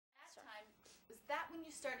Was that when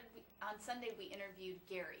you started? On Sunday we interviewed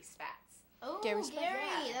Gary Spatz. Oh, Gary Spatz.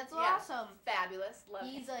 Gary, that's awesome. Fabulous. Love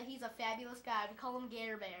him. He's a fabulous guy. We call him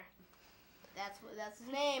Gare Bear. That's his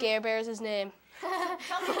name. Gare Bear is his name.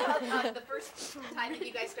 Tell me about the first time that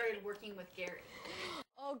you guys started working with Gary.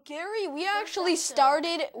 Oh, Gary, we actually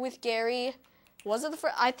started with Gary. Was it the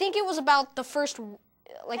first? I think it was about the first,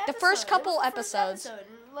 like the first couple episodes.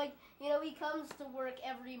 Like, you know, he comes to work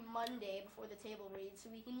every Monday before the table reads, so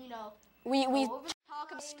we can, you know, we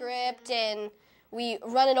talk about the script and we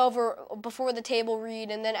run it over before the table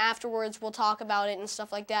read, and then afterwards we'll talk about it and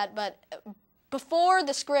stuff like that. But before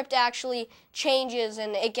the script actually changes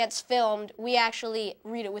and it gets filmed, we actually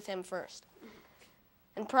read it with him first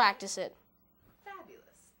and practice it.